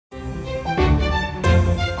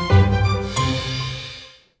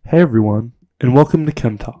Hey everyone, and welcome to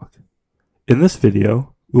Chem Talk. In this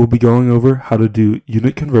video, we will be going over how to do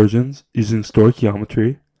unit conversions using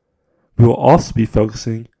stoichiometry. We will also be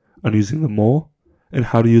focusing on using the mole and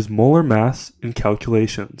how to use molar mass in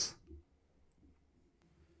calculations.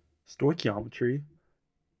 Stoichiometry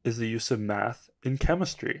is the use of math in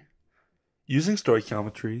chemistry. Using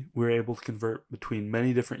stoichiometry, we are able to convert between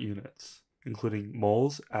many different units, including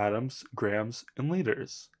moles, atoms, grams, and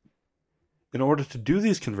liters. In order to do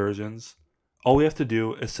these conversions, all we have to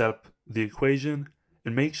do is set up the equation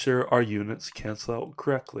and make sure our units cancel out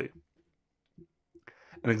correctly.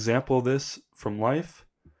 An example of this from life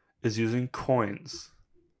is using coins.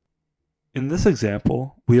 In this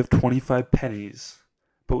example, we have 25 pennies,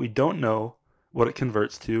 but we don't know what it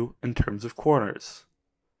converts to in terms of quarters.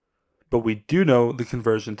 But we do know the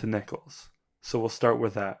conversion to nickels, so we'll start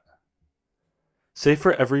with that. Say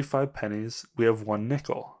for every 5 pennies, we have 1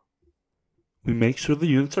 nickel. We make sure the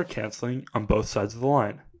units are canceling on both sides of the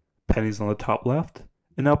line, pennies on the top left,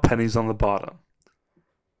 and now pennies on the bottom.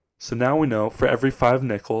 So now we know for every 5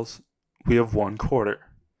 nickels, we have 1 quarter.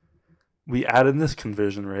 We add in this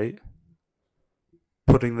conversion rate,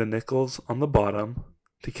 putting the nickels on the bottom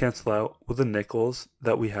to cancel out with the nickels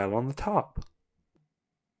that we had on the top.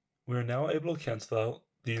 We are now able to cancel out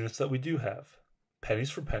the units that we do have,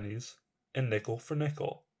 pennies for pennies, and nickel for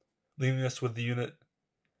nickel, leaving us with the unit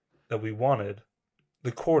that we wanted,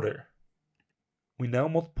 the quarter. We now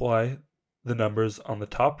multiply the numbers on the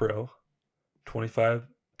top row, 25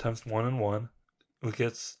 times 1 and 1, which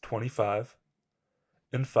gets 25,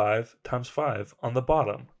 and 5 times 5 on the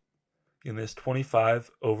bottom, and this 25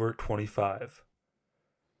 over 25.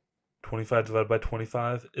 25 divided by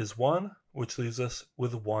 25 is 1, which leaves us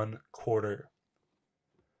with 1 quarter.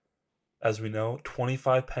 As we know,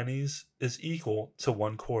 25 pennies is equal to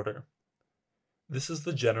 1 quarter. This is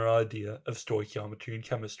the general idea of stoichiometry in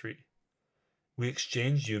chemistry. We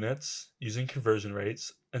exchange units using conversion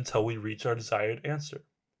rates until we reach our desired answer.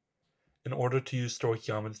 In order to use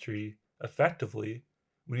stoichiometry effectively,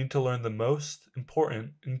 we need to learn the most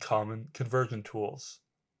important and common conversion tools.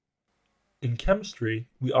 In chemistry,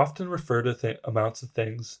 we often refer to amounts of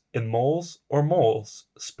things in moles or moles,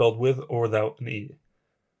 spelled with or without an E.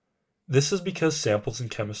 This is because samples in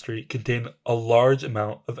chemistry contain a large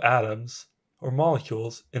amount of atoms or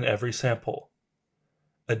molecules in every sample.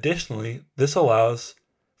 Additionally, this allows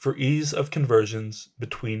for ease of conversions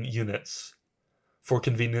between units. For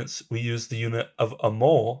convenience, we use the unit of a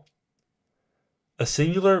mole. A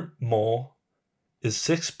singular mole is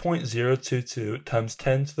 6.022 times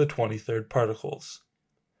 10 to the 23rd particles.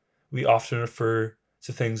 We often refer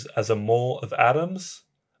to things as a mole of atoms,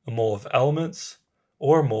 a mole of elements,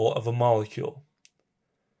 or a mole of a molecule.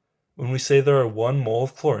 When we say there are 1 mole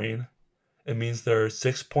of chlorine, it means there are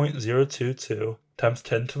 6.022 times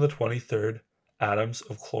 10 to the 23rd atoms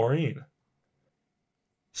of chlorine.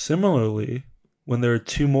 Similarly, when there are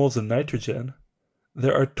 2 moles of nitrogen,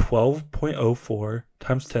 there are 12.04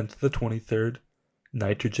 times 10 to the 23rd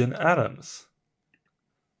nitrogen atoms.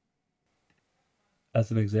 As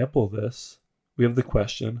an example of this, we have the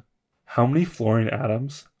question, how many fluorine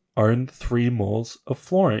atoms are in 3 moles of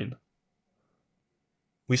fluorine?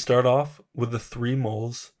 We start off with the 3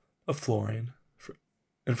 moles of fluorine,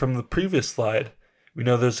 and from the previous slide, we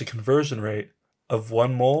know there's a conversion rate of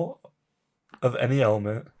 1 mole of any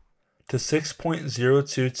element to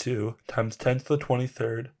 6.022 times 10 to the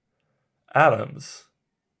 23rd atoms.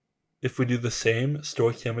 If we do the same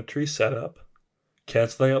stoichiometry setup,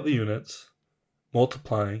 canceling out the units,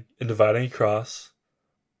 multiplying and dividing across,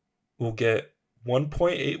 we'll get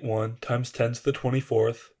 1.81 times 10 to the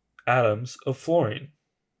 24th atoms of fluorine.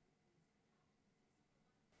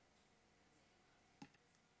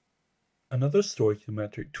 Another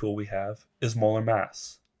stoichiometric tool we have is molar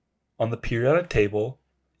mass. On the periodic table,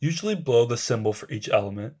 usually below the symbol for each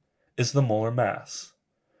element, is the molar mass.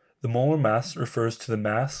 The molar mass refers to the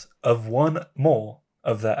mass of 1 mole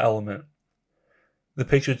of that element. The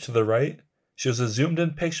picture to the right shows a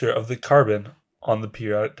zoomed-in picture of the carbon on the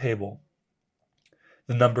periodic table.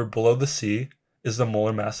 The number below the C is the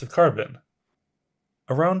molar mass of carbon,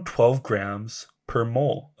 around 12 grams per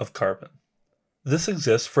mole of carbon. This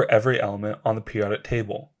exists for every element on the periodic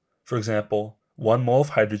table. For example, 1 mole of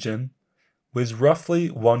hydrogen weighs roughly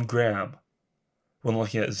 1 gram. When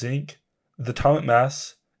looking at zinc, the atomic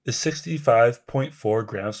mass is 65.4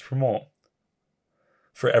 grams per mole.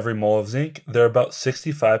 For every mole of zinc, there are about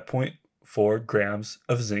 65.4 grams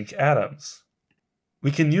of zinc atoms. We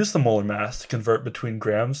can use the molar mass to convert between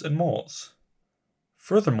grams and moles.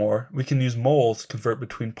 Furthermore, we can use moles to convert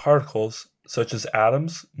between particles such as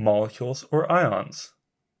atoms, molecules, or ions.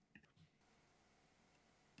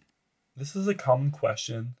 This is a common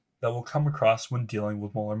question that we'll come across when dealing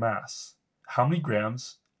with molar mass. How many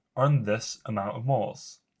grams are in this amount of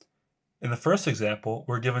moles? In the first example,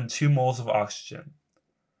 we're given 2 moles of oxygen.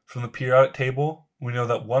 From the periodic table, we know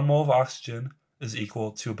that 1 mole of oxygen is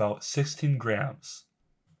equal to about 16 grams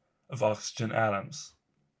of oxygen atoms.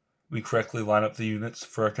 We correctly line up the units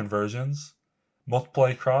for our conversions, multiply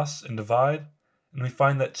across and divide, and we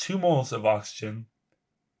find that 2 moles of oxygen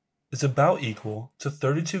is about equal to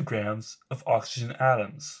 32 grams of oxygen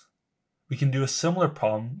atoms. We can do a similar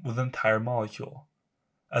problem with an entire molecule,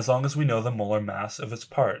 as long as we know the molar mass of its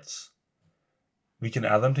parts. We can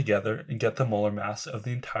add them together and get the molar mass of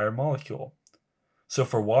the entire molecule. So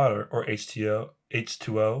for water, or H2O,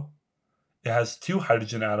 it has 2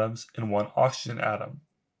 hydrogen atoms and 1 oxygen atom.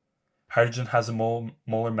 Hydrogen has a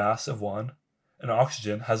molar mass of 1, and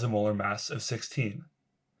oxygen has a molar mass of 16.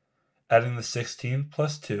 Adding the 16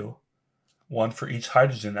 plus 2, 1 for each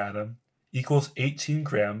hydrogen atom, equals 18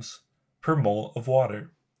 grams per mole of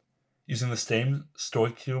water. Using the same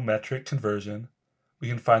stoichiometric conversion, we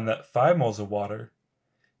can find that 5 moles of water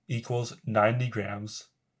equals 90 grams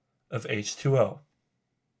of H2O.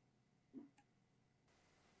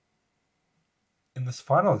 In this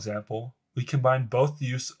final example, we combine both the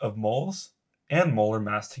use of moles and molar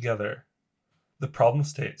mass together. The problem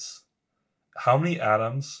states, how many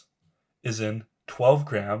atoms is in 12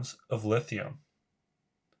 grams of lithium?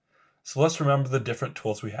 So let's remember the different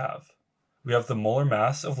tools we have. We have the molar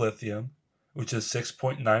mass of lithium, which is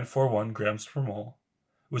 6.941 grams per mole,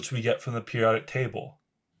 which we get from the periodic table.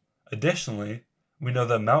 Additionally, we know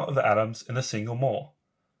the amount of atoms in a single mole,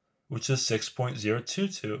 which is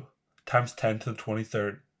 6.022 times 10 to the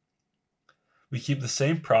 23rd. We keep the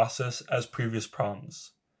same process as previous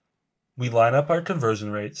problems. We line up our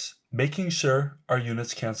conversion rates, making sure our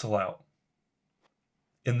units cancel out.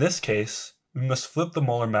 In this case, we must flip the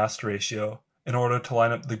molar mass ratio in order to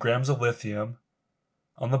line up the grams of lithium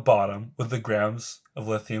on the bottom with the grams of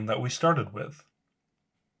lithium that we started with.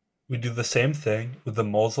 We do the same thing with the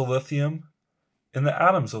moles of lithium and the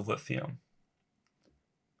atoms of lithium.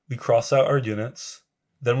 We cross out our units,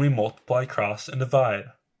 then we multiply, cross, and divide.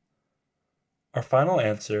 Our final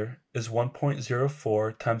answer is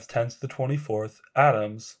 1.04 times 10 to the 24th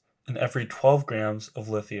atoms in every 12 grams of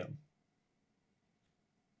lithium.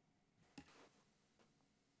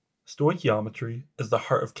 Stoichiometry is the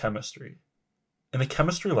heart of chemistry. In a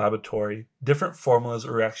chemistry laboratory, different formulas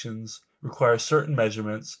or reactions require certain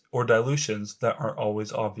measurements or dilutions that aren't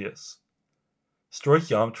always obvious.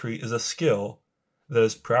 Stoichiometry is a skill that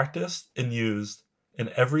is practiced and used in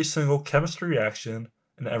every single chemistry reaction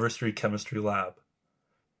in every chemistry lab.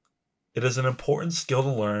 It is an important skill to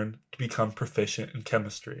learn to become proficient in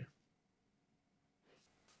chemistry.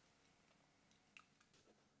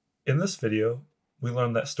 In this video, we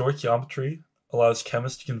learned that stoichiometry allows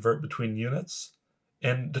chemists to convert between units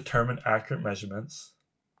and determine accurate measurements.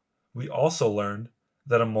 We also learned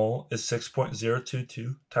that a mole is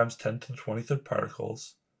 6.022 times 10 to the 23rd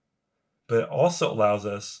particles, but it also allows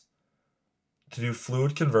us to do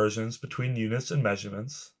fluid conversions between units and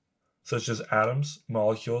measurements, such as atoms,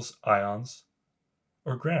 molecules, ions,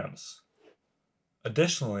 or grams.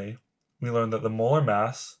 Additionally, we learned that the molar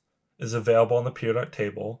mass is available on the periodic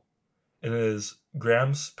table, and it is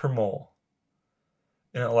grams per mole,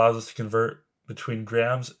 and it allows us to convert between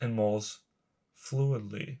grams and moles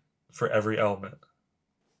fluidly for every element.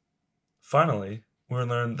 Finally, we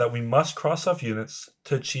learned that we must cross off units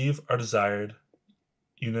to achieve our desired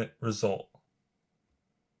unit result.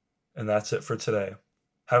 And that's it for today.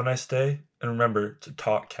 Have a nice day, and remember to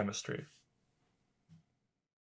talk chemistry.